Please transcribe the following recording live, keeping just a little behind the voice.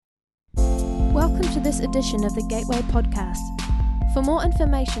Welcome to this edition of the Gateway Podcast. For more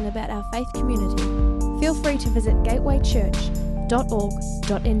information about our faith community, feel free to visit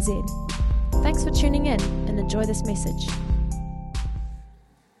gatewaychurch.org.nz. Thanks for tuning in and enjoy this message.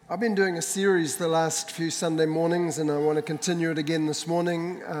 I've been doing a series the last few Sunday mornings, and I want to continue it again this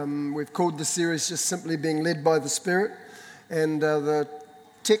morning. We've called the series just simply Being Led by the Spirit, and the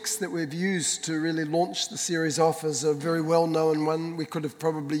text that we've used to really launch the series off is a very well-known one. We could have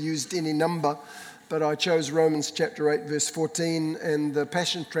probably used any number, but I chose Romans chapter 8, verse 14, and the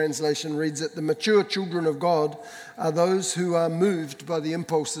Passion Translation reads it, "The mature children of God are those who are moved by the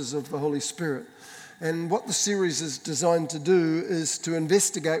impulses of the Holy Spirit." And what the series is designed to do is to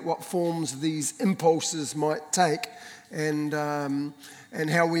investigate what forms these impulses might take and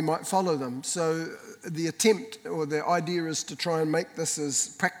how we might follow them. So the attempt or the idea is to try and make this as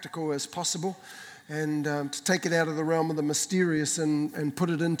practical as possible and to take it out of the realm of the mysterious and put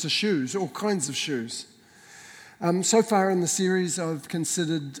it into shoes, all kinds of shoes. So far in the series, I've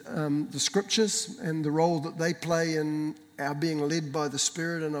considered the scriptures and the role that they play in our being led by the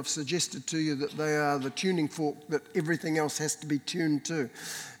Spirit, and I've suggested to you that they are the tuning fork that everything else has to be tuned to.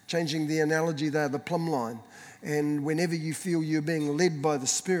 Changing the analogy, they're the plumb line. And whenever you feel you're being led by the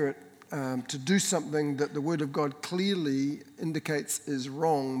Spirit to do something that the Word of God clearly indicates is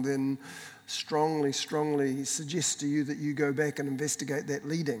wrong, then strongly suggest to you that you go back and investigate that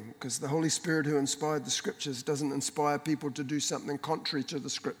leading, because the Holy Spirit who inspired the Scriptures doesn't inspire people to do something contrary to the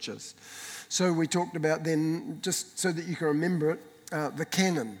Scriptures. So we talked about then, just so that you can remember it, the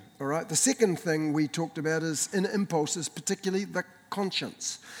canon, all right? The second thing we talked about is inner impulses, particularly the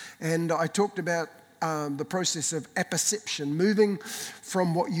conscience. And I talked about the process of apperception, moving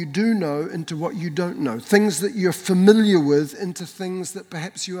from what you do know into what you don't know, things that you're familiar with into things that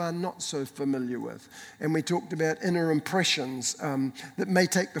perhaps you are not so familiar with. And we talked about inner impressions that may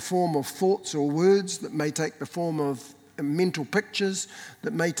take the form of thoughts or words, that may take the form of mental pictures,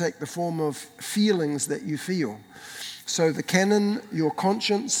 that may take the form of feelings that you feel. So the canon, your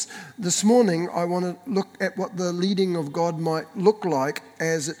conscience. This morning, I want to look at what the leading of God might look like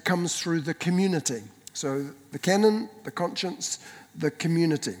as it comes through the community. So the canon, the conscience, the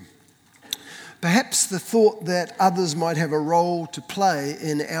community. Perhaps the thought that others might have a role to play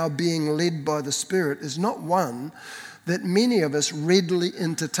in our being led by the Spirit is not one that many of us readily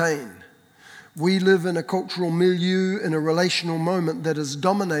entertain. We live in a cultural milieu, in a relational moment that is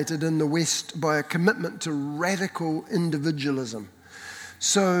dominated in the West by a commitment to radical individualism.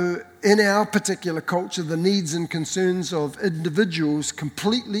 So in our particular culture, the needs and concerns of individuals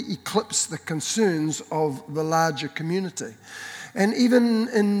completely eclipse the concerns of the larger community. And even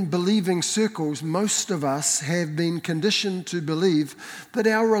in believing circles, most of us have been conditioned to believe that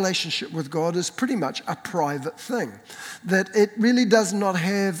our relationship with God is pretty much a private thing, that it really does not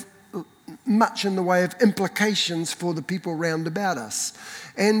have much in the way of implications for the people round about us.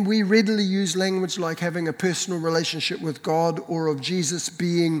 And we readily use language like having a personal relationship with God or of Jesus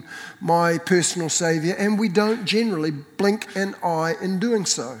being my personal Savior, and we don't generally blink an eye in doing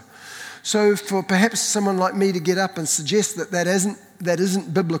so. So for perhaps someone like me to get up and suggest that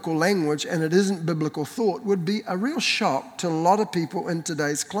isn't biblical language and it isn't biblical thought would be a real shock to a lot of people in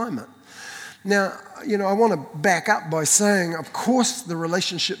today's climate. Now, I want to back up by saying, of course, the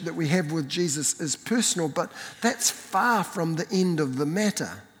relationship that we have with Jesus is personal, but that's far from the end of the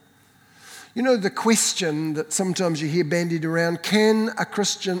matter. The question that sometimes you hear bandied around, can a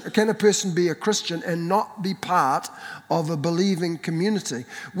person be a Christian and not be part of a believing community?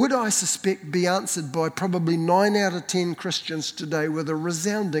 Would, I suspect, be answered by probably 9 out of 10 Christians today with a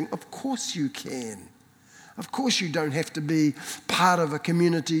resounding, of course you can. Of course you don't have to be part of a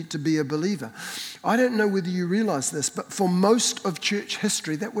community to be a believer. I don't know whether you realize this, but for most of church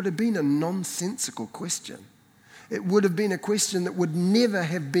history, that would have been a nonsensical question. It would have been a question that would never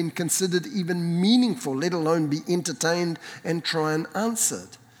have been considered even meaningful, let alone be entertained and try and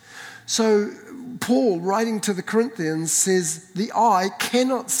answered. So Paul, writing to the Corinthians, says, the eye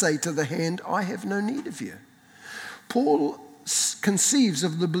cannot say to the hand, I have no need of you. Paul conceives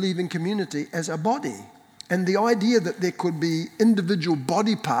of the believing community as a body. And the idea that there could be individual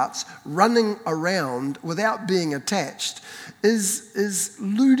body parts running around without being attached is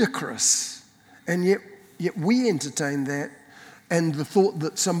ludicrous. And yet we entertain that. And the thought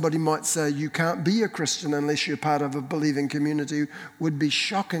that somebody might say you can't be a Christian unless you're part of a believing community would be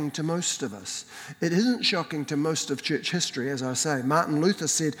shocking to most of us. It isn't shocking to most of church history, as I say. Martin Luther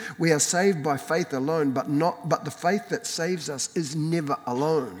said, we are saved by faith alone, but the faith that saves us is never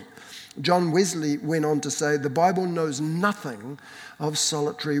alone. John Wesley went on to say, the Bible knows nothing of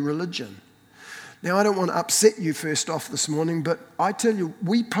solitary religion. Now, I don't want to upset you first off this morning, but I tell you,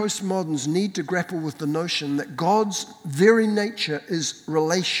 we postmoderns need to grapple with the notion that God's very nature is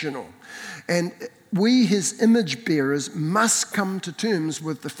relational. And we, his image bearers, must come to terms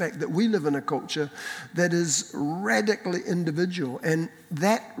with the fact that we live in a culture that is radically individual. And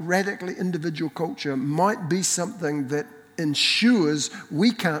that radically individual culture might be something that ensures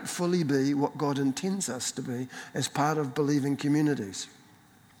we can't fully be what God intends us to be as part of believing communities.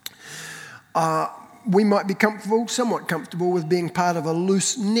 We might be somewhat comfortable with being part of a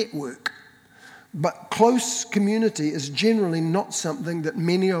loose network, but close community is generally not something that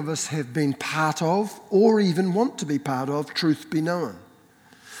many of us have been part of or even want to be part of, truth be known.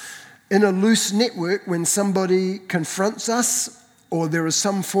 In a loose network, when somebody confronts us or there is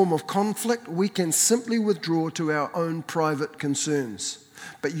some form of conflict, we can simply withdraw to our own private concerns.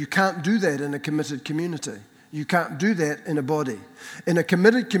 But you can't do that in a committed community. You can't do that in a body. In a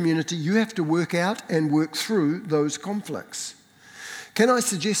committed community, you have to work out and work through those conflicts. Can I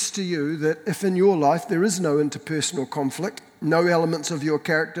suggest to you that if in your life there is no interpersonal conflict, no elements of your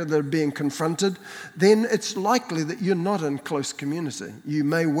character that are being confronted, then it's likely that you're not in close community. You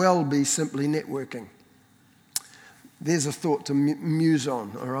may well be simply networking. There's a thought to muse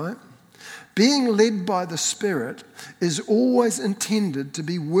on, all right? Being led by the Spirit is always intended to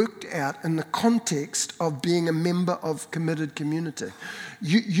be worked out in the context of being a member of committed community.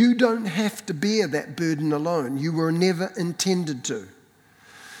 You don't have to bear that burden alone. You were never intended to.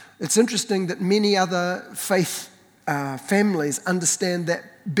 It's interesting that many other faith families understand that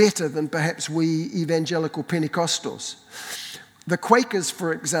better than perhaps we evangelical Pentecostals. The Quakers,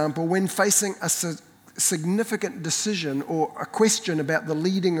 for example, when facing a significant decision or a question about the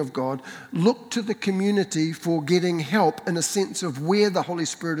leading of God, look to the community for getting help in a sense of where the Holy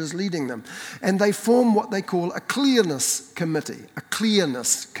Spirit is leading them. And they form what they call a clearness committee,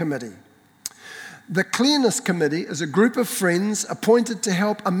 The Clearness Committee is a group of friends appointed to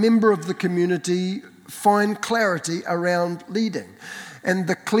help a member of the community find clarity around leading. And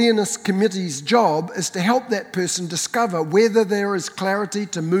the Clearness Committee's job is to help that person discover whether there is clarity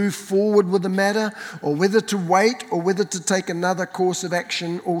to move forward with the matter, or whether to wait, or whether to take another course of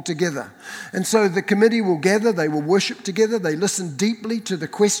action altogether. And so the committee will gather, they will worship together, they listen deeply to the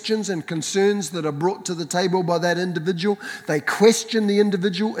questions and concerns that are brought to the table by that individual. They question the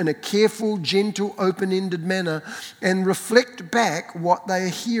individual in a careful, gentle, open-ended manner and reflect back what they are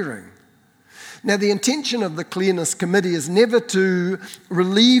hearing. Now, the intention of the Clearness Committee is never to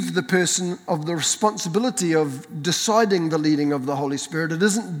relieve the person of the responsibility of deciding the leading of the Holy Spirit. It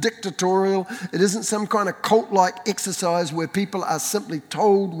isn't dictatorial. It isn't some kind of cult-like exercise where people are simply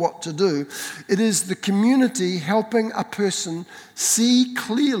told what to do. It is the community helping a person see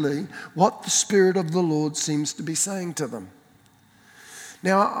clearly what the Spirit of the Lord seems to be saying to them.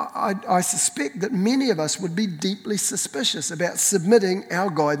 Now, I suspect that many of us would be deeply suspicious about submitting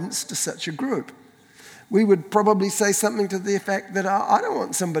our guidance to such a group. We would probably say something to the effect that I don't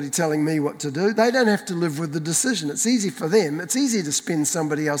want somebody telling me what to do. They don't have to live with the decision. It's easy for them. It's easy to spend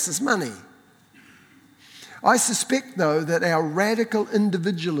somebody else's money. I suspect, though, that our radical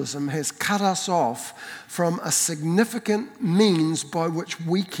individualism has cut us off from a significant means by which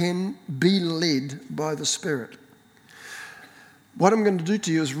we can be led by the Spirit. What I'm going to do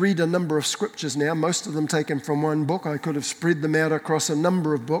to you is read a number of scriptures now, most of them taken from one book. I could have spread them out across a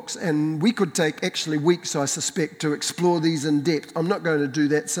number of books, and we could take actually weeks, I suspect, to explore these in depth. I'm not going to do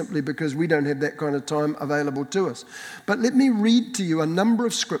that simply because we don't have that kind of time available to us. But let me read to you a number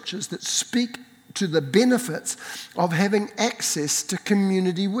of scriptures that speak to the benefits of having access to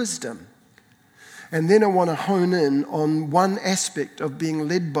community wisdom. And then I want to hone in on one aspect of being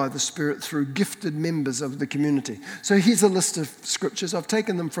led by the Spirit through gifted members of the community. So here's a list of scriptures. I've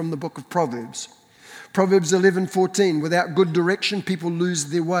taken them from the book of Proverbs. Proverbs 11:14, without good direction, people lose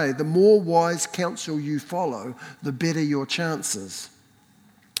their way. The more wise counsel you follow, the better your chances.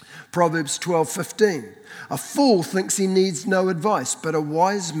 Proverbs 12:15, a fool thinks he needs no advice, but a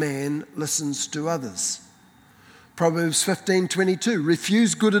wise man listens to others. Proverbs 15:22,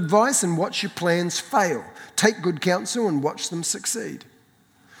 refuse good advice and watch your plans fail. Take good counsel and watch them succeed.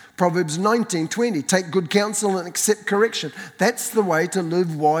 Proverbs 19:20, take good counsel and accept correction. That's the way to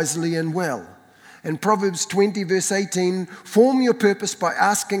live wisely and well. And Proverbs 20 verse 18, form your purpose by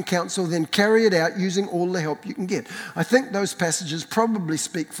asking counsel, then carry it out using all the help you can get. I think those passages probably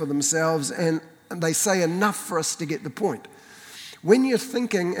speak for themselves, and they say enough for us to get the point. When you're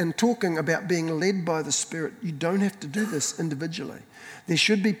thinking and talking about being led by the Spirit, you don't have to do this individually. There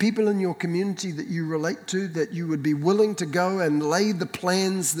should be people in your community that you relate to, that you would be willing to go and lay the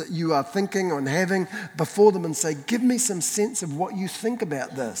plans that you are thinking on having before them and say, give me some sense of what you think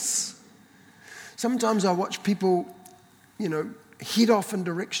about this. Sometimes I watch people, head off in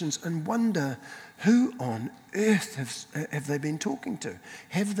directions and wonder, who on earth have they been talking to?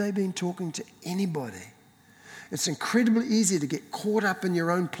 Have they been talking to anybody? It's incredibly easy to get caught up in your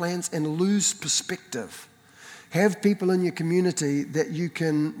own plans and lose perspective. Have people in your community that you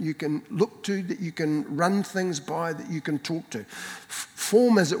can look to, that you can run things by, that you can talk to.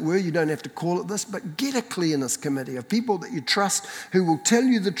 Form, as it were, you don't have to call it this, but get a clearness committee of people that you trust who will tell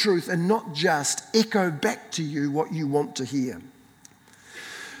you the truth and not just echo back to you what you want to hear.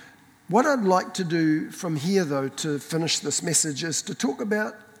 What I'd like to do from here, though, to finish this message is to talk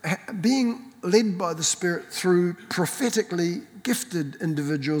about being led by the Spirit through prophetically gifted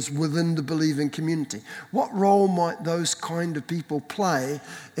individuals within the believing community. What role might those kind of people play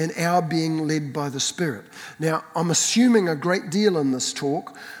in our being led by the Spirit? Now, I'm assuming a great deal in this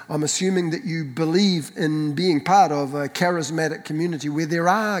talk. I'm assuming that you believe in being part of a charismatic community where there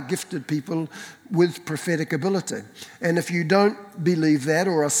are gifted people with prophetic ability. And if you don't believe that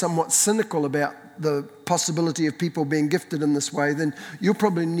or are somewhat cynical about the possibility of people being gifted in this way, then you'll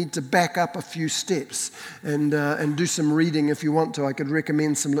probably need to back up a few steps and do some reading if you want to. I could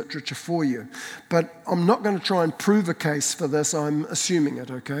recommend some literature for you. But I'm not going to try and prove a case for this. I'm assuming it,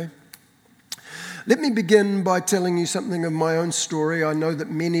 okay? Let me begin by telling you something of my own story. I know that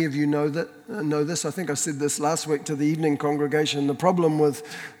many of you know this. I think I said this last week to the evening congregation. The problem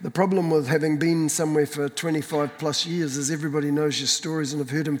with having been somewhere for 25 plus years is everybody knows your stories and have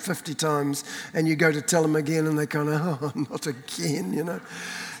heard them 50 times, and you go to tell them again and they kind of, oh, not again,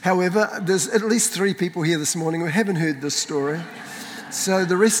 However, there's at least 3 people here this morning who haven't heard this story. So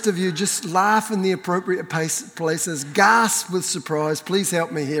the rest of you just laugh in the appropriate places, gasp with surprise. Please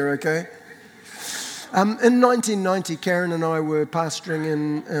help me here, okay? In 1990, Karen and I were pastoring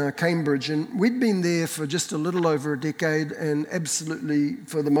in Cambridge, and we'd been there for just a little over a decade and absolutely,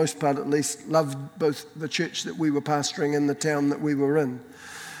 for the most part at least, loved both the church that we were pastoring and the town that we were in.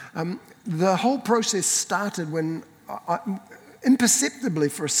 The whole process started when, imperceptibly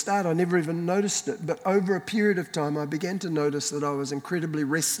for a start, I never even noticed it, but over a period of time I began to notice that I was incredibly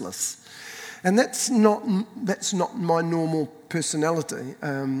restless. And that's not my normal personality,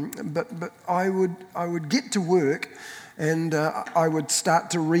 but I would get to work and I would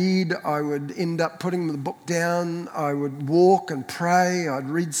start to read. I would end up putting the book down. I would walk and pray. I'd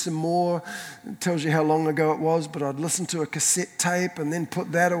read some more. It tells you how long ago it was, but I'd listen to a cassette tape and then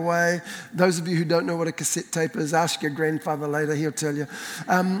put that away. Those of you who don't know what a cassette tape is, ask your grandfather later, he'll tell you.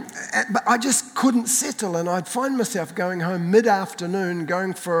 But I just couldn't settle, and I'd find myself going home mid-afternoon,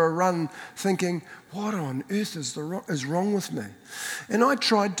 going for a run, thinking, what on earth is wrong with me? And I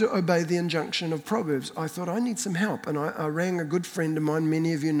tried to obey the injunction of Proverbs. I thought, I need some help. And I rang a good friend of mine,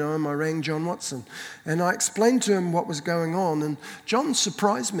 many of you know him, I rang John Watson. And I explained to him what was going on. And John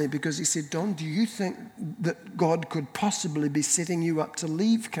surprised me because he said, Don, do you think that God could possibly be setting you up to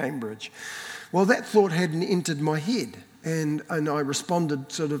leave Cambridge? Well, that thought hadn't entered my head. And I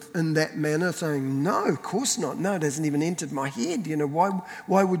responded sort of in that manner, saying, no, of course not. No, it hasn't even entered my head.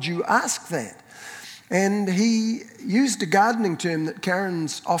 Why would you ask that? And he used a gardening term that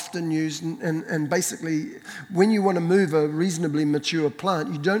Karen's often used, and basically, when you want to move a reasonably mature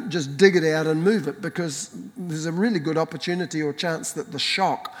plant, you don't just dig it out and move it, because there's a really good opportunity or chance that the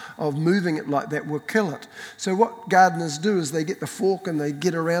shock of moving it like that will kill it. So what gardeners do is they get the fork and they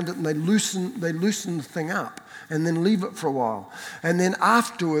get around it and they loosen the thing up and then leave it for a while. And then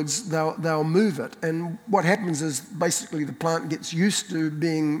afterwards, they'll move it. And what happens is basically the plant gets used to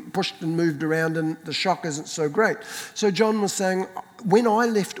being pushed and moved around and the shock isn't so great. So John was saying, when I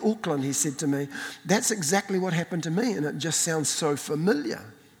left Auckland, he said to me, that's exactly what happened to me, and it just sounds so familiar.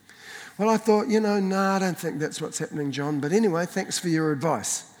 Well, I thought, no, I don't think that's what's happening, John. But anyway, thanks for your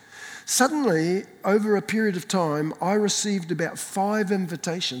advice. Suddenly, over a period of time, I received about 5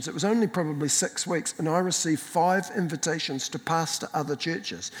 invitations. It was only probably 6 weeks, and I received 5 invitations to pastor other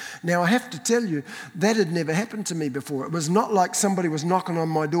churches. Now, I have to tell you, that had never happened to me before. It was not like somebody was knocking on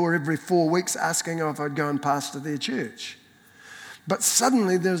my door every 4 weeks asking if I'd go and pastor their church. But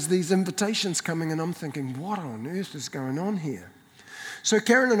suddenly, there's these invitations coming, and I'm thinking, what on earth is going on here? So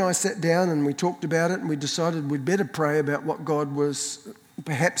Karen and I sat down, and we talked about it, and we decided we'd better pray about what God was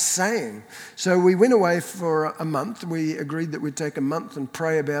perhaps saying. So we went away for a month. We agreed that we'd take a month and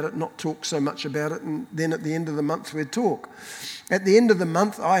pray about it, not talk so much about it, and then at the end of the month we'd talk. At the end of the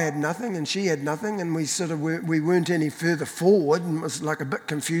month, I had nothing and she had nothing, and we weren't any further forward, and it was like a bit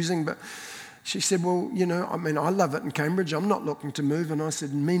confusing, but She said, well, I love it in Cambridge. I'm not looking to move. And I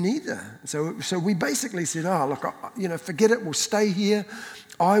said, me neither. So we basically said, forget it. We'll stay here.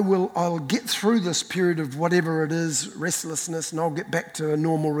 I'll get through this period of whatever it is, restlessness, and I'll get back to a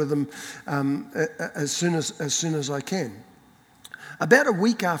normal rhythm as soon as I can. About a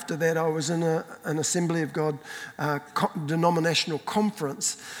week after that, I was in an Assembly of God denominational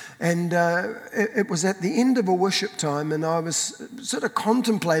conference, and it was at the end of a worship time, and I was sort of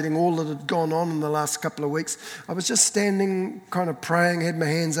contemplating all that had gone on in the last couple of weeks. I was just standing, kind of praying, had my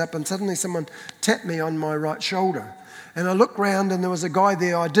hands up, and suddenly someone tapped me on my right shoulder. And I looked round, and there was a guy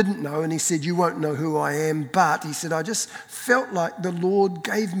there I didn't know, and he said, you won't know who I am, but he said, I just felt like the Lord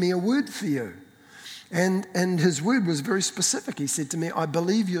gave me a word for you. And his word was very specific. He said to me, I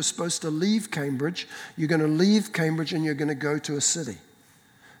believe you're supposed to leave Cambridge. You're going to leave Cambridge and you're going to go to a city.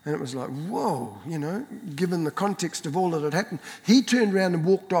 And it was like, whoa, given the context of all that had happened. He turned around and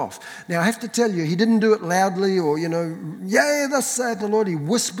walked off. Now, I have to tell you, he didn't do it loudly or, yea, thus saith the Lord. He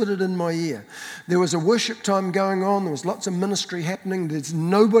whispered it in my ear. There was a worship time going on. There was lots of ministry happening.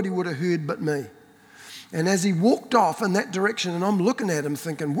 Nobody would have heard but me. And as he walked off in that direction, and I'm looking at him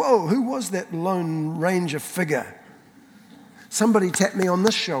thinking, whoa, who was that Lone Ranger figure? Somebody tapped me on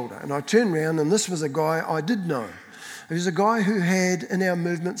this shoulder, and I turned around, and this was a guy I did know. He was a guy who had, in our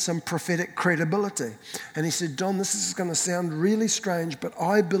movement, some prophetic credibility. And he said, Don, this is going to sound really strange, but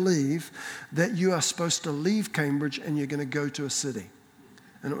I believe that you are supposed to leave Cambridge and you're going to go to a city.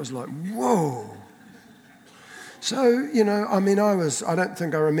 And it was like, whoa. So, I don't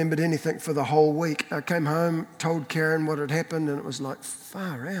think I remembered anything for the whole week. I came home, told Karen what had happened, and it was like,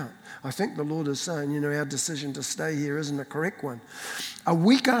 far out. I think the Lord is saying, our decision to stay here isn't a correct one. A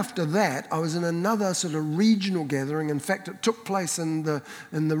week after that, I was in another sort of regional gathering. In fact, it took place in the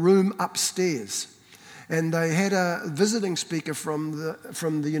room upstairs. And they had a visiting speaker from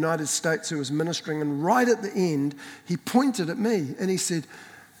the United States who was ministering, and right at the end, he pointed at me and he said,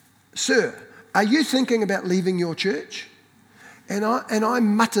 Sir, are you thinking about leaving your church? And I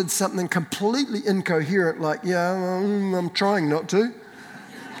muttered something completely incoherent, like, yeah, I'm trying not to.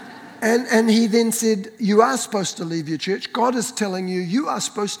 And he then said, you are supposed to leave your church. God is telling you, you are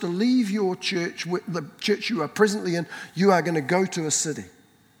supposed to leave your church, the church you are presently in. You are going to go to a city.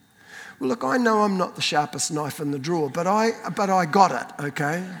 Well, look, I know I'm not the sharpest knife in the drawer, but I got it,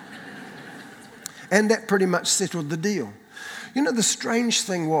 okay? And that pretty much settled the deal. The strange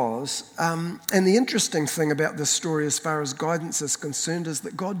thing was, and the interesting thing about this story as far as guidance is concerned, is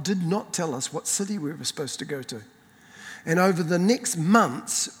that God did not tell us what city we were supposed to go to. And over the next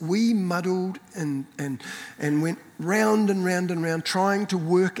months, we muddled and went round and round and round trying to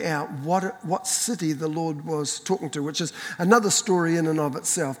work out what city the Lord was talking to, which is another story in and of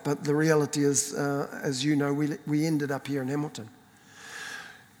itself. But the reality is, as you know, we ended up here in Hamilton.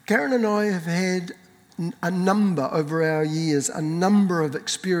 Karen and I have had a number over our years, a number of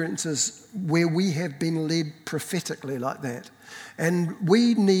experiences where we have been led prophetically like that. And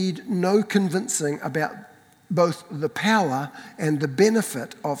we need no convincing about both the power and the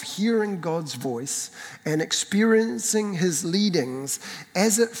benefit of hearing God's voice and experiencing his leadings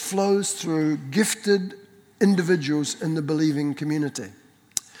as it flows through gifted individuals in the believing community.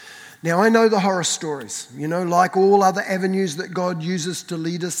 Now, I know the horror stories. Like all other avenues that God uses to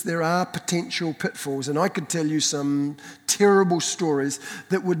lead us, there are potential pitfalls. And I could tell you some terrible stories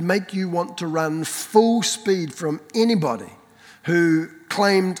that would make you want to run full speed from anybody who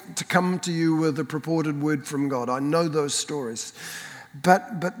claimed to come to you with a purported word from God. I know those stories.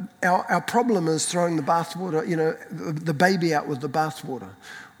 But our problem is throwing the bathwater, the baby out with the bathwater.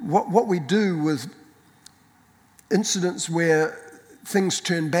 What we do with incidents where things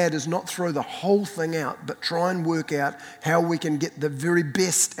turn bad is not throw the whole thing out, but try and work out how we can get the very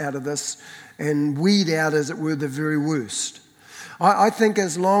best out of this and weed out, as it were, the very worst. I think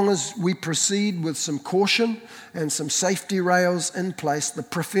as long as we proceed with some caution and some safety rails in place, the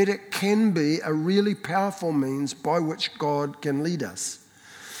prophetic can be a really powerful means by which God can lead us.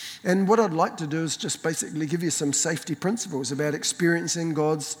 And what I'd like to do is just basically give you some safety principles about experiencing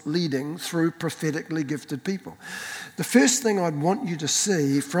God's leading through prophetically gifted people. The first thing I'd want you to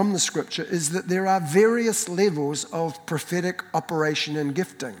see from the scripture is that there are various levels of prophetic operation and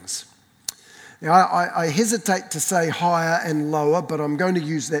giftings. Now, I hesitate to say higher and lower, but I'm going to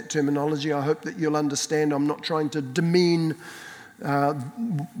use that terminology. I hope that you'll understand I'm not trying to demean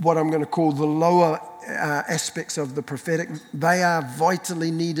what I'm going to call the lower aspects of the prophetic. They are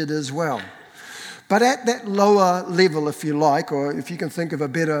vitally needed as well. But at that lower level, if you like, or if you can think of a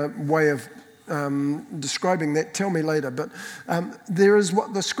better way of describing that, tell me later. But there is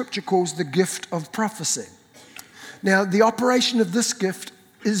what the scripture calls the gift of prophecy. Now, the operation of this gift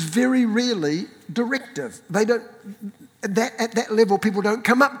is very rarely directive. They don't. At that level, people don't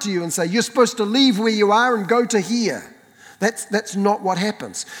come up to you and say, you're supposed to leave where you are and go to here. That's not what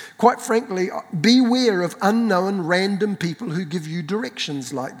happens. Quite frankly, beware of unknown, random people who give you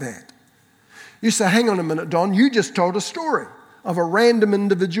directions like that. You say, hang on a minute, Don, you just told a story of a random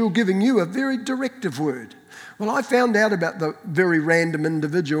individual giving you a very directive word. Well, I found out about the very random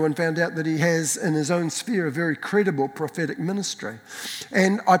individual and found out that he has in his own sphere a very credible prophetic ministry.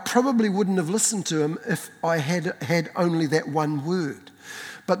 And I probably wouldn't have listened to him if I had only that one word.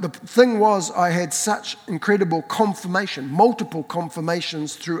 But the thing was, I had such incredible confirmation, multiple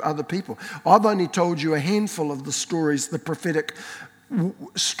confirmations through other people. I've only told you a handful of the stories, the prophetic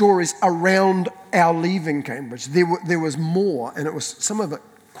stories around our leaving Cambridge. There was more, and it was some of it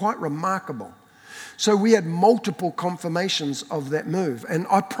quite remarkable. So we had multiple confirmations of that move, and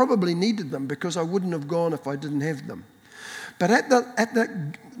I probably needed them because I wouldn't have gone if I didn't have them. But at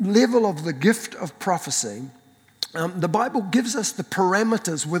the level of the gift of prophecy, the Bible gives us the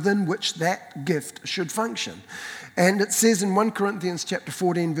parameters within which that gift should function. And it says in 1 Corinthians chapter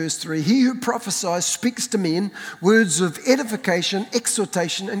 14, verse 3, he who prophesies speaks to men words of edification,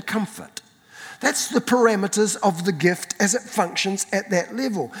 exhortation, and comfort. That's the parameters of the gift as it functions at that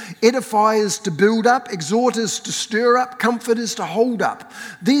level. Edify is to build up, exhort is to stir up, comfort is to hold up.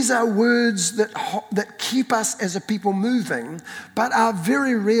 These are words that keep us as a people moving, but are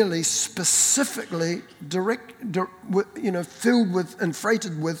very rarely specifically filled with and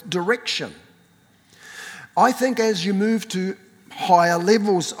freighted with direction. I think as you move to higher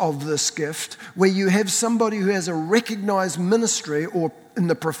levels of this gift, where you have somebody who has a recognized ministry or in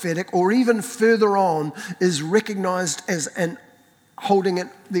the prophetic, or even further on is recognized as holding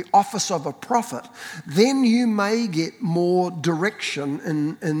the office of a prophet, then you may get more direction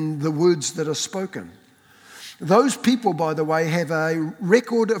in the words that are spoken. Those people, by the way, have a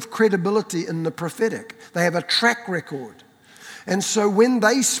record of credibility in the prophetic. They have a track record. And so when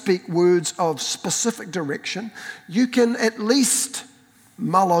they speak words of specific direction, you can at least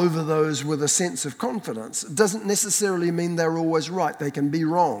mull over those with a sense of confidence. It doesn't necessarily mean they're always right. They can be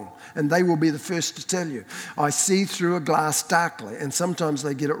wrong, and they will be the first to tell you. I see through a glass darkly, and sometimes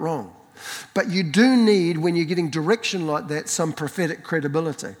they get it wrong. But you do need, when you're getting direction like that, some prophetic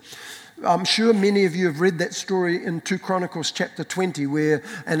credibility. I'm sure many of you have read that story in 2 Chronicles chapter 20, where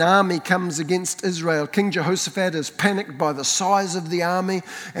an army comes against Israel. King Jehoshaphat is panicked by the size of the army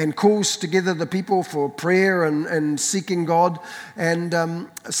and calls together the people for prayer and seeking God. And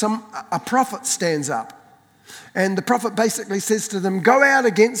a prophet stands up. And the prophet basically says to them, go out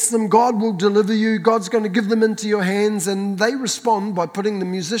against them, God will deliver you, God's going to give them into your hands. And they respond by putting the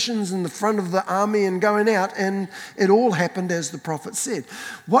musicians in the front of the army and going out, and it all happened as the prophet said.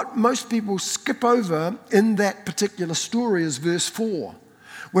 What most people skip over in that particular story is verse 4,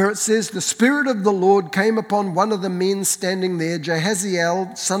 where it says, the Spirit of the Lord came upon one of the men standing there,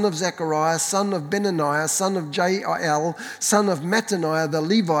 Jahaziel, son of Zechariah, son of Benaniah, son of Jael, son of Mattaniah, the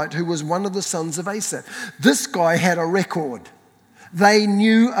Levite, who was one of the sons of Asaph. This guy had a record. They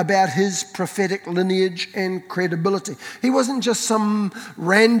knew about his prophetic lineage and credibility. He wasn't just some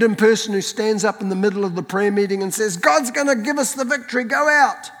random person who stands up in the middle of the prayer meeting and says, God's going to give us the victory, go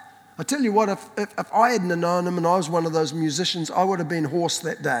out. I tell you what, if I hadn't known him and I was one of those musicians, I would have been hoarse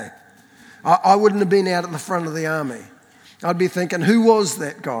that day. I wouldn't have been out at the front of the army. I'd be thinking, who was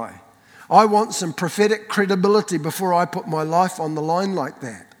that guy? I want some prophetic credibility before I put my life on the line like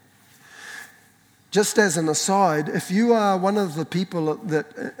that. Just as an aside, if you are one of the people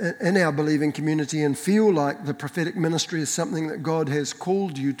that in our believing community and feel like the prophetic ministry is something that God has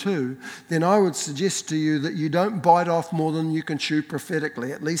called you to, then I would suggest to you that you don't bite off more than you can chew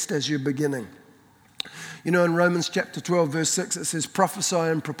prophetically, at least as you're beginning. You know, in Romans chapter 12, verse 6, it says, prophesy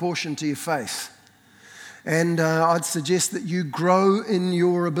in proportion to your faith. And I'd suggest that you grow in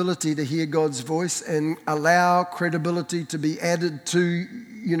your ability to hear God's voice and allow credibility to be added to,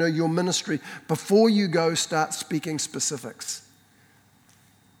 your ministry before you go start speaking specifics.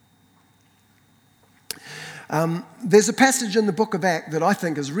 There's a passage in the book of Acts that I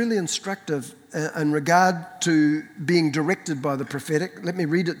think is really instructive in regard to being directed by the prophetic. Let me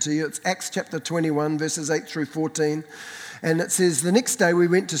read it to you. It's Acts chapter 21, verses 8 through 14. And it says, the next day we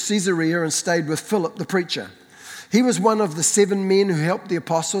went to Caesarea and stayed with Philip the preacher. He was one of the 7 men who helped the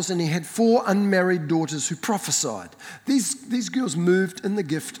apostles, and he had 4 unmarried daughters who prophesied. These girls moved in the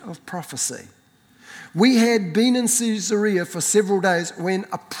gift of prophecy. We had been in Caesarea for several days when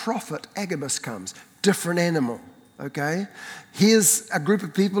a prophet, Agabus, comes. Different animal, okay? Here's a group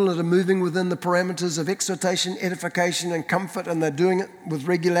of people that are moving within the parameters of exhortation, edification, and comfort, and they're doing it with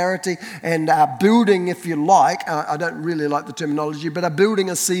regularity and are building, if you like, I don't really like the terminology, but are building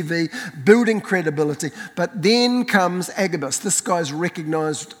a CV, building credibility. But then comes Agabus. This guy's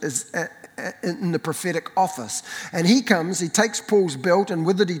recognized as in the prophetic office. And he comes, he takes Paul's belt, and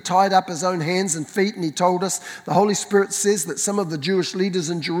with it he tied up his own hands and feet, and he told us, the Holy Spirit says that some of the Jewish leaders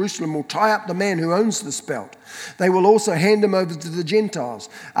in Jerusalem will tie up the man who owns this belt. They will also hand him over to the Gentiles.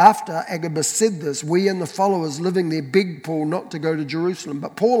 After Agabus said this, we and the followers living there begged Paul not to go to Jerusalem.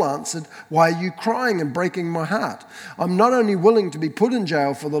 But Paul answered, why are you crying and breaking my heart? I'm not only willing to be put in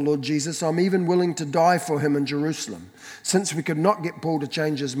jail for the Lord Jesus, I'm even willing to die for him in Jerusalem. Since we could not get Paul to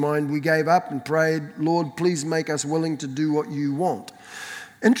change his mind, we gave up and prayed, Lord, please make us willing to do what you want.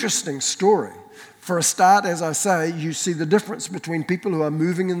 Interesting story. For a start, as I say, you see the difference between people who are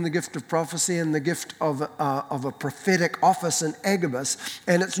moving in the gift of prophecy and the gift of a prophetic office in Agabus.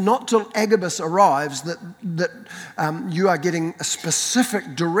 And it's not till Agabus arrives that you are getting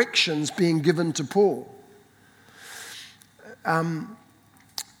specific directions being given to Paul.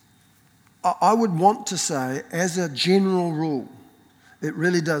 I would want to say, as a general rule, it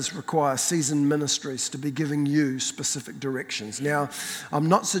really does require seasoned ministries to be giving you specific directions. Now, I'm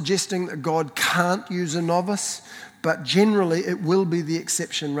not suggesting that God can't use a novice, but generally it will be the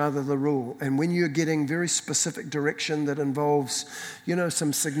exception rather than the rule. And when you're getting very specific direction that involves,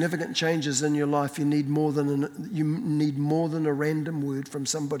 some significant changes in your life, you need more than a random word from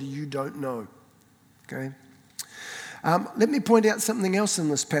somebody you don't know. Okay? Let me point out something else in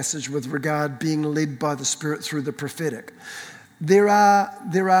this passage with regard being led by the Spirit through the prophetic. There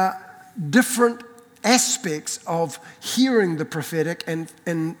are different aspects of hearing the prophetic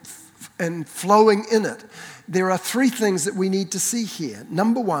and flowing in it. There are three things that we need to see here.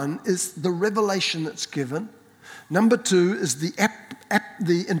 Number one is the revelation that's given. Number two is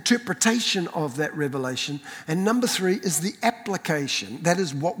the interpretation of that revelation. And number three is the application. That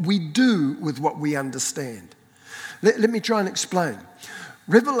is what we do with what we understand. Let me try and explain.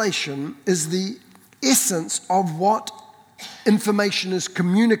 Revelation is the essence of what information is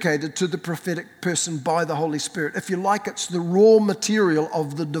communicated to the prophetic person by the Holy Spirit. If you like, it's the raw material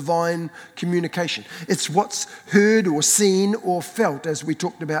of the divine communication. It's what's heard or seen or felt, as we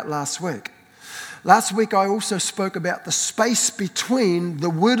talked about last week. Last week I also spoke about the space between the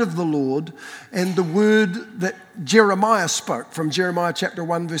word of the Lord and the word that Jeremiah spoke from Jeremiah chapter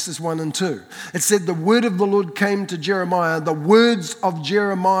 1 verses 1 and 2. It said the word of the Lord came to Jeremiah, the words of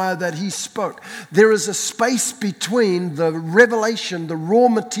Jeremiah that he spoke. There is a space between the revelation, the raw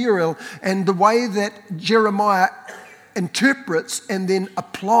material, and the way that Jeremiah interprets and then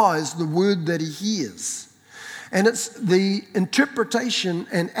applies the word that he hears. And it's the interpretation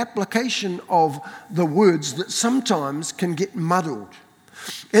and application of the words that sometimes can get muddled.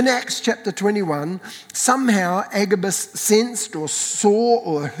 In Acts chapter 21, somehow Agabus sensed or saw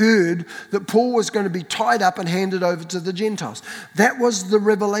or heard that Paul was going to be tied up and handed over to the Gentiles. That was the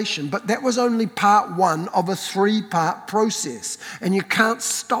revelation, but that was only part one of a three-part process. And you can't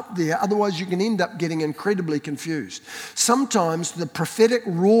stop there, otherwise you can end up getting incredibly confused. Sometimes the prophetic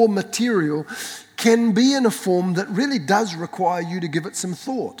raw material can be in a form that really does require you to give it some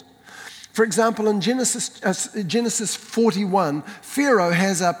thought. For example, in Genesis 41, Pharaoh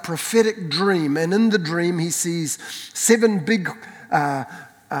has a prophetic dream, and in the dream he sees 7 big heads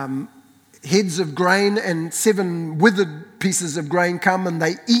of grain and 7 withered pieces of grain come, and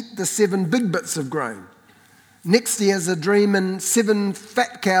they eat the 7 big bits of grain. Next he has a dream and 7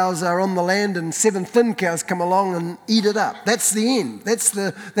 fat cows are on the land and 7 thin cows come along and eat it up. That's the end. That's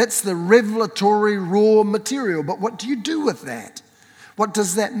the revelatory raw material. But what do you do with that? What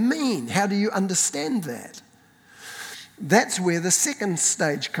does that mean? How do you understand that? That's where the second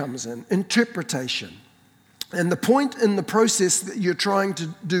stage comes in, interpretation. And the point in the process that you're trying to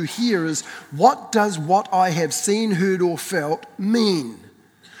do here is, what does what I have seen, heard, or felt mean?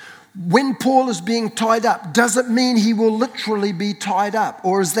 When Paul is being tied up, does it mean he will literally be tied up?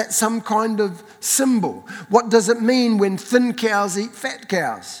 Or is that some kind of symbol? What does it mean when thin cows eat fat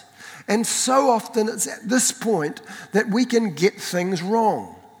cows? And so often it's at this point that we can get things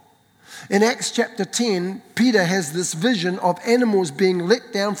wrong. In Acts chapter 10, Peter has this vision of animals being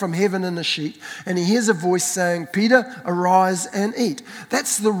let down from heaven in a sheet, and he hears a voice saying, Peter, arise and eat.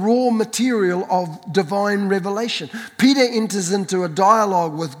 That's the raw material of divine revelation. Peter enters into a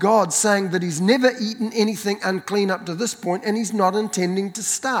dialogue with God saying that he's never eaten anything unclean up to this point, and he's not intending to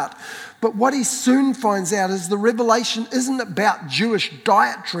start. But what he soon finds out is the revelation isn't about Jewish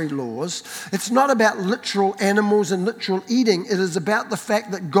dietary laws. It's not about literal animals and literal eating. It is about the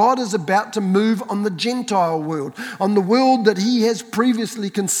fact that God is about to move on the Gentile hostile world, on the world that he has previously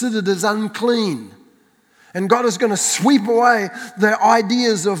considered as unclean. And God is going to sweep away the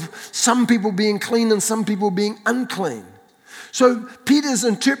ideas of some people being clean and some people being unclean. So Peter's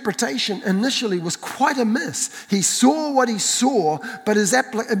interpretation initially was quite a miss. He saw what he saw, but his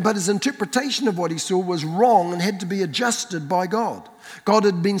interpretation of what he saw was wrong and had to be adjusted by God. God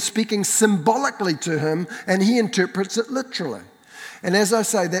had been speaking symbolically to him, and he interprets it literally. And as I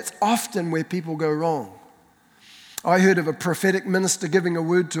say, that's often where people go wrong. I heard of a prophetic minister giving a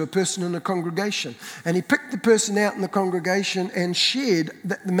word to a person in a congregation, and he picked the person out in the congregation and shared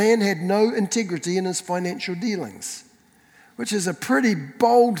that the man had no integrity in his financial dealings, which is a pretty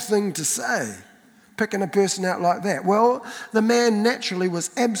bold thing to say, picking a person out like that. Well, the man naturally was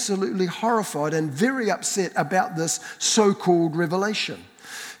absolutely horrified and very upset about this so-called revelation.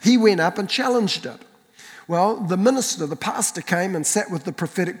 He went up and challenged it. Well, the minister, the pastor, came and sat with the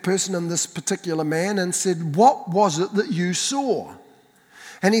prophetic person and this particular man and said, "What was it that you saw?"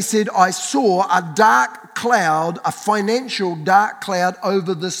 And he said, "I saw a dark cloud, a financial dark cloud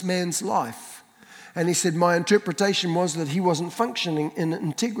over this man's life." And he said, "My interpretation was that he wasn't functioning in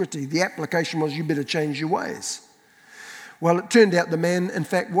integrity. The application was, you better change your ways." Well, it turned out the man, in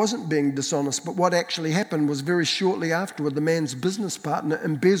fact, wasn't being dishonest, but what actually happened was very shortly afterward, the man's business partner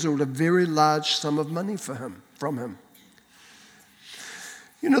embezzled a very large sum of money from him.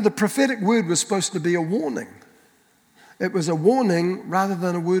 You know, the prophetic word was supposed to be a warning. It was a warning rather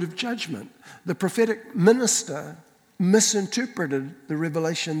than a word of judgment. The prophetic minister misinterpreted the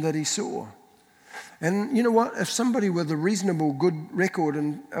revelation that he saw. And you know what? If somebody with a reasonable good record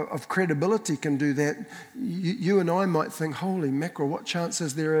and of credibility can do that, you and I might think, holy mackerel, what chance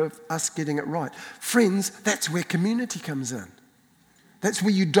is there of us getting it right? Friends, that's where community comes in. That's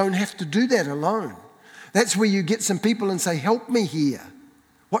where you don't have to do that alone. That's where you get some people and say, help me here.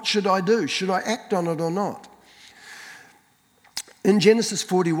 What should I do? Should I act on it or not? In Genesis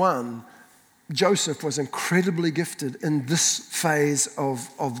 41, Joseph was incredibly gifted in this phase of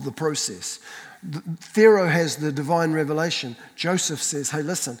the process. Pharaoh has the divine revelation. Joseph says, hey,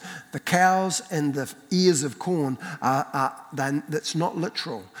 listen, the cows and the ears of corn that's not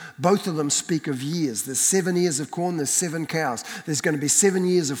literal. Both of them speak of years. There's 7 ears of corn, there's 7 cows. There's going to be 7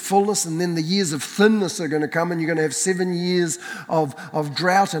 years of fullness, and then the years of thinness are going to come, and you're going to have 7 years of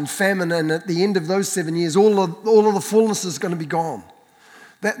drought and famine, and at the end of those 7 years, all of the fullness is going to be gone.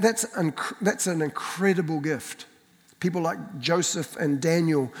 That's an incredible gift. People like Joseph and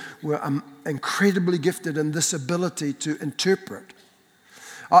Daniel were incredibly gifted in this ability to interpret.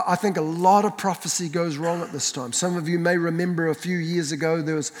 I think a lot of prophecy goes wrong at this time. Some of you may remember a few years ago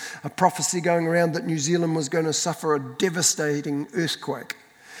there was a prophecy going around that New Zealand was going to suffer a devastating earthquake.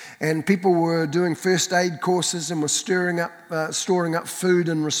 And people were doing first aid courses and were storing up food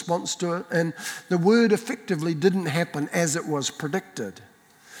in response to it. And the word effectively didn't happen as it was predicted.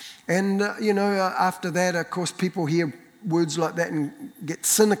 And, after that, of course, people hear words like that and get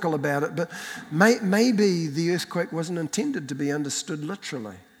cynical about it. But maybe the earthquake wasn't intended to be understood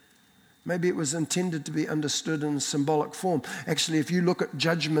literally. Maybe it was intended to be understood in symbolic form. Actually, if you look at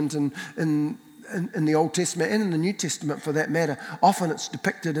judgment in the Old Testament and in the New Testament for that matter, often it's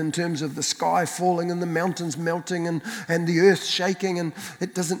depicted in terms of the sky falling and the mountains melting and the earth shaking. And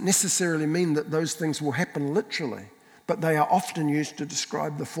it doesn't necessarily mean that those things will happen literally. But they are often used to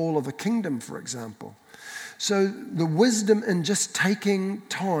describe the fall of a kingdom, for example. So the wisdom in just taking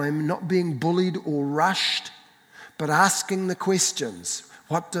time, not being bullied or rushed, but asking the questions.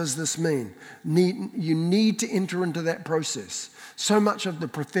 What does this mean? You need to enter into that process. So much of the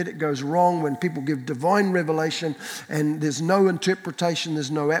prophetic goes wrong when people give divine revelation and there's no interpretation,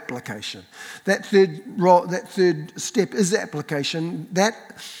 there's no application. That third step is application. That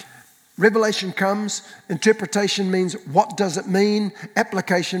revelation comes, interpretation means what does it mean?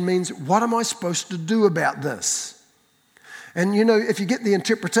 Application means what am I supposed to do about this? And if you get the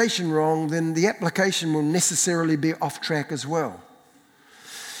interpretation wrong, then the application will necessarily be off track as well.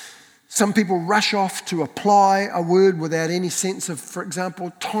 Some people rush off to apply a word without any sense of, for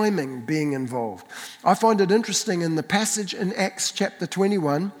example, timing being involved. I find it interesting in the passage in Acts chapter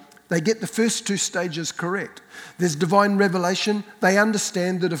 21, they get the first 2 stages correct. There's divine revelation. They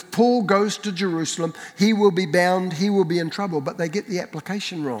understand that if Paul goes to Jerusalem, he will be bound, he will be in trouble, but they get the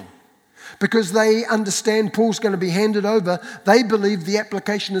application wrong. Because they understand Paul's going to be handed over, they believe the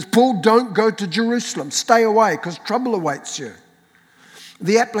application is, Paul, don't go to Jerusalem, stay away because trouble awaits you.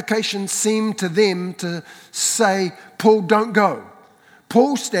 The application seemed to them to say, Paul, don't go.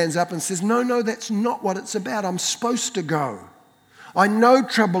 Paul stands up and says, no, that's not what it's about. I'm supposed to go. I know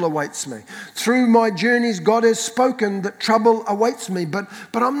trouble awaits me. Through my journeys, God has spoken that trouble awaits me, but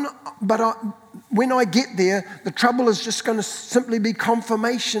when I get there, the trouble is just going to simply be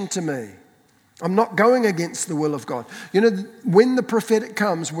confirmation to me. I'm not going against the will of God. You know, when the prophetic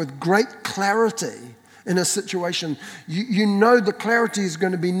comes with great clarity in a situation, you know the clarity is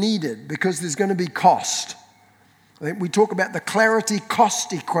going to be needed because there's going to be cost. I think we talk about the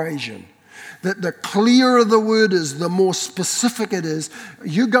clarity-cost equation. That the clearer the word is, the more specific it is.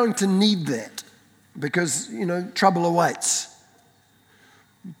 You're going to need that because, you know, trouble awaits.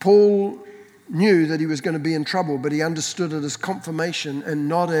 Paul knew that he was going to be in trouble, but he understood it as confirmation and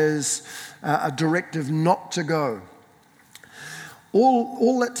not as a directive not to go.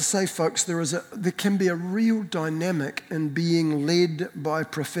 All that to say, folks, there can be a real dynamic in being led by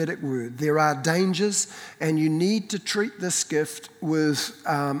prophetic word. There are dangers, and you need to treat this gift with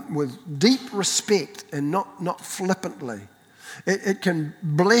deep respect and not flippantly. It can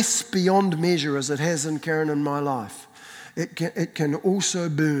bless beyond measure, as it has in Karen and my life. It can also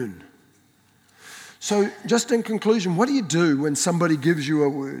burn. So, just in conclusion, what do you do when somebody gives you a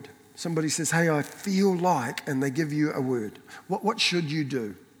word? Somebody says, hey, I feel like, and they give you a word. What should you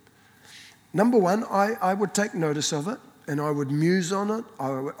do? Number one, I would take notice of it, and I would muse on it.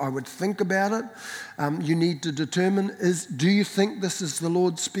 I would think about it. You need to determine, do you think this is the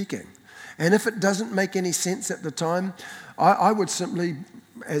Lord speaking? And if it doesn't make any sense at the time, I would simply,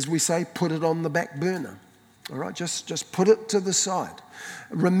 as we say, put it on the back burner. All right, just put it to the side.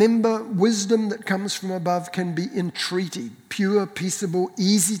 Remember, wisdom that comes from above can be entreated, pure, peaceable,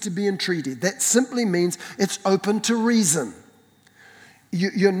 easy to be entreated. That simply means it's open to reason.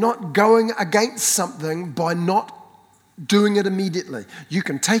 You're not going against something by not doing it immediately. You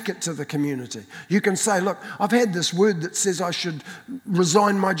can take it to the community. You can say, look, I've had this word that says I should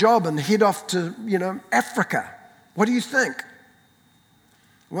resign my job and head off to, Africa. What do you think?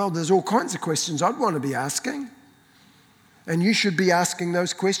 Well, there's all kinds of questions I'd want to be asking. And you should be asking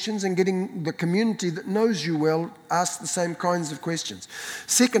those questions and getting the community that knows you well ask the same kinds of questions.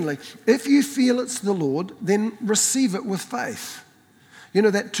 Secondly, if you feel it's the Lord, then receive it with faith. You know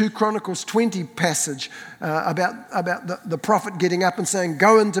that 2 Chronicles 20 passage about the prophet getting up and saying,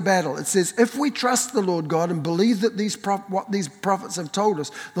 go into battle. It says, if we trust the Lord God and believe that what these prophets have told us,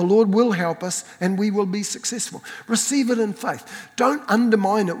 the Lord will help us and we will be successful. Receive it in faith. Don't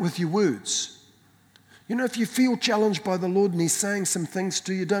undermine it with your words. You know, if you feel challenged by the Lord and He's saying some things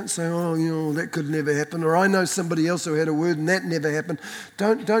to you, don't say, that could never happen, or I know somebody else who had a word and that never happened.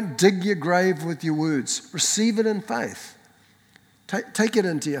 Don't dig your grave with your words. Receive it in faith. Take it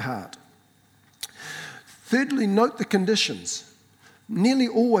into your heart. Thirdly, note the conditions. Nearly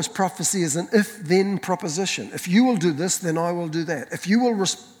always prophecy is an if-then proposition. If you will do this, then I will do that. If you will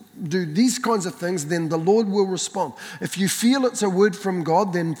do these kinds of things, then the Lord will respond. If you feel it's a word from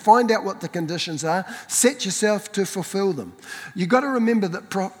God, then find out what the conditions are. Set yourself to fulfill them. You've got to remember that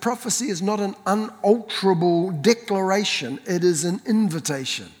prophecy is not an unalterable declaration. It is an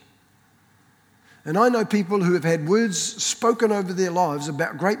invitation. And I know people who have had words spoken over their lives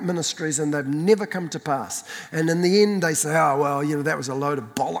about great ministries and they've never come to pass. And in the end, they say, that was a load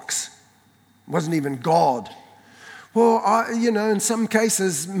of bollocks. It wasn't even God. Well, in some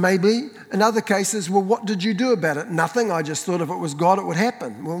cases, maybe. In other cases, well, what did you do about it? Nothing. I just thought if it was God, it would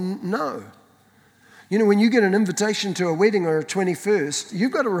happen. Well, no. When you get an invitation to a wedding or a 21st,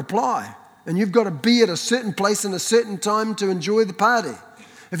 you've got to reply. And you've got to be at a certain place and a certain time to enjoy the party.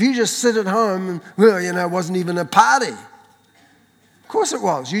 If you just sit at home and, it wasn't even a party. Of course it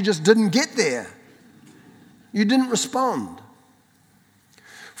was. You just didn't get there. You didn't respond.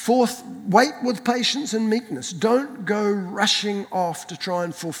 Fourth, wait with patience and meekness. Don't go rushing off to try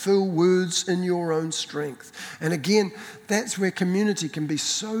and fulfill words in your own strength. And again, that's where community can be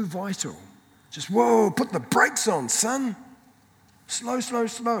so vital. Just, put the brakes on, son. Slow, slow,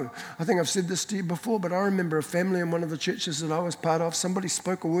 slow. I think I've said this to you before, but I remember a family in one of the churches that I was part of. Somebody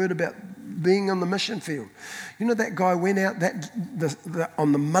spoke a word about being on the mission field. That guy went out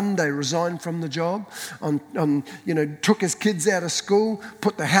on the Monday, resigned from the job, took his kids out of school,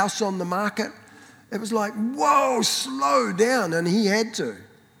 put the house on the market. It was like, whoa, slow down, and he had to.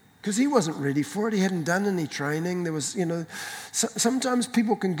 Because he wasn't ready for it. He hadn't done any training. There was, sometimes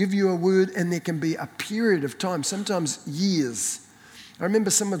people can give you a word and there can be a period of time, sometimes years. I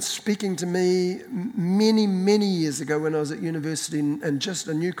remember someone speaking to me many, many years ago when I was at university and just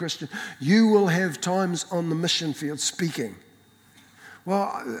a new Christian. You will have times on the mission field speaking.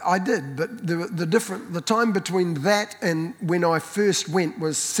 Well, I did, but the time between that and when I first went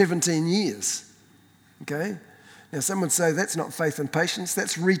was 17 years. Okay? Now, some would say that's not faith and patience,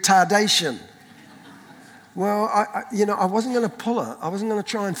 that's retardation. Well, I wasn't going to pull it. I wasn't going to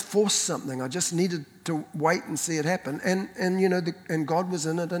try and force something. I just needed to wait and see it happen. And God was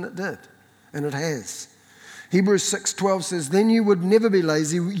in it, and it did. and it has. Hebrews 6:12 says, then you would never be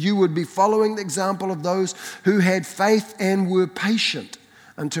lazy. You would be following the example of those who had faith and were patient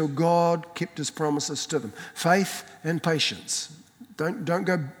until God kept his promises to them. Faith and patience. Don't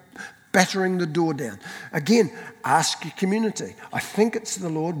go battering the door down. Again, ask your community. I think it's the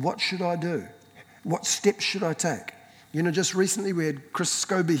Lord. What should I do? What steps should I take? You know, just recently we had Chris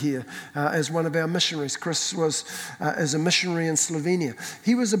Scobie here as one of our missionaries. Chris was as a missionary in Slovenia.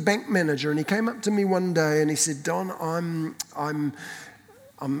 He was a bank manager, and he came up to me one day and he said, Don, I'm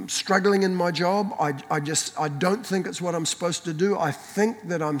struggling in my job. I don't think it's what I'm supposed to do. I think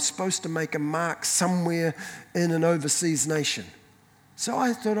that I'm supposed to make a mark somewhere in an overseas nation. So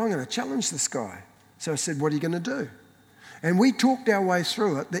I thought, I'm going to challenge this guy. So I said, what are you going to do? And we talked our way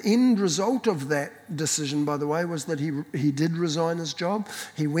through it. The end result of that decision, by the way, was that he did resign his job.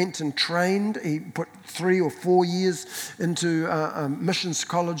 He went and trained. He put 3 or 4 years into a missions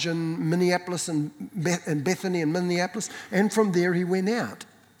college in Minneapolis and Bethany in Minneapolis. And from there he went out.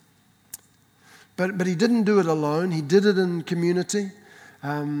 But he didn't do it alone. He did it in community.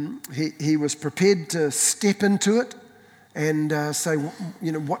 He was prepared to step into it and say,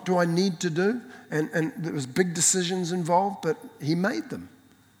 you know, what do I need to do? And there was big decisions involved, but he made them.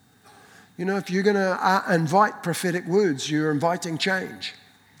 You know, if you're going to invite prophetic words, you're inviting change.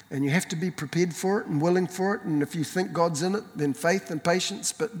 And you have to be prepared for it and willing for it. And if you think God's in it, then faith and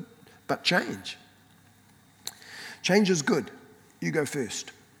patience, but change. Change is good. You go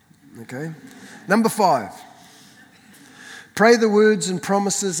first. Okay? Number 5. Pray the words and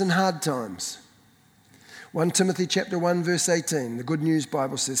promises in hard times. 1 Timothy chapter 1 verse 18, the Good News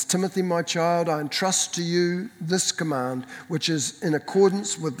Bible says, Timothy, my child, I entrust to you this command, which is in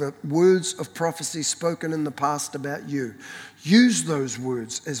accordance with the words of prophecy spoken in the past about you. Use those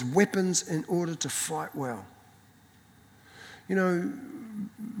words as weapons in order to fight well. You know,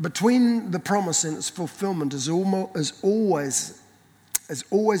 between the promise and its fulfillment is always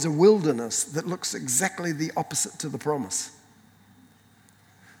a wilderness that looks exactly the opposite to the promise.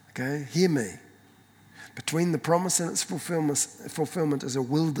 Okay, hear me. Between the promise and its fulfillment is a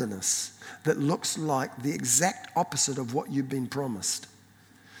wilderness that looks like the exact opposite of what you've been promised.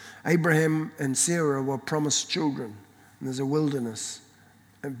 Abraham and Sarah were promised children, and there's a wilderness,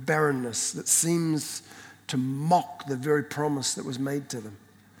 a barrenness that seems to mock the very promise that was made to them.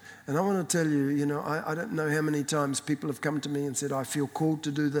 And I want to tell you, you know, I don't know how many times people have come to me and said, I feel called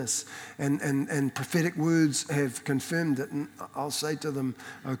to do this. And prophetic words have confirmed it. And I'll say to them,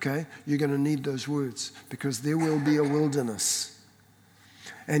 okay, you're going to need those words because there will be a wilderness.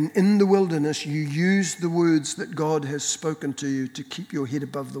 And in the wilderness, you use the words that God has spoken to you to keep your head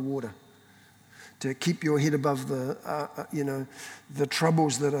above the water, to keep your head above the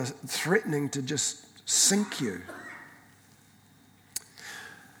troubles that are threatening to just sink you.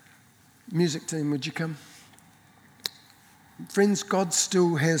 Music team, would you come? Friends, God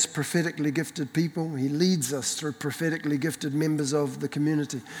still has prophetically gifted people. He leads us through prophetically gifted members of the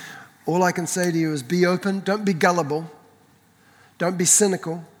community. All I can say to you is be open. Don't be gullible. Don't be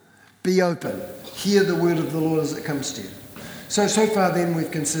cynical. Be open. Hear the word of the Lord as it comes to you. So far then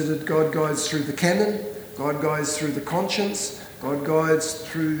we've considered God guides through the canon, God guides through the conscience, God guides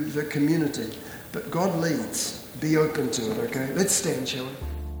through the community. But God leads. Be open to it, okay? Let's stand, shall we?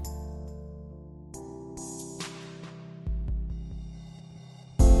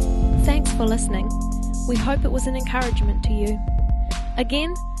 Thanks for listening. We hope it was an encouragement to you.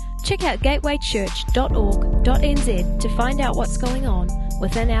 Again, check out gatewaychurch.org.nz to find out what's going on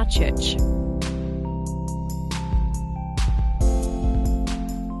within our church.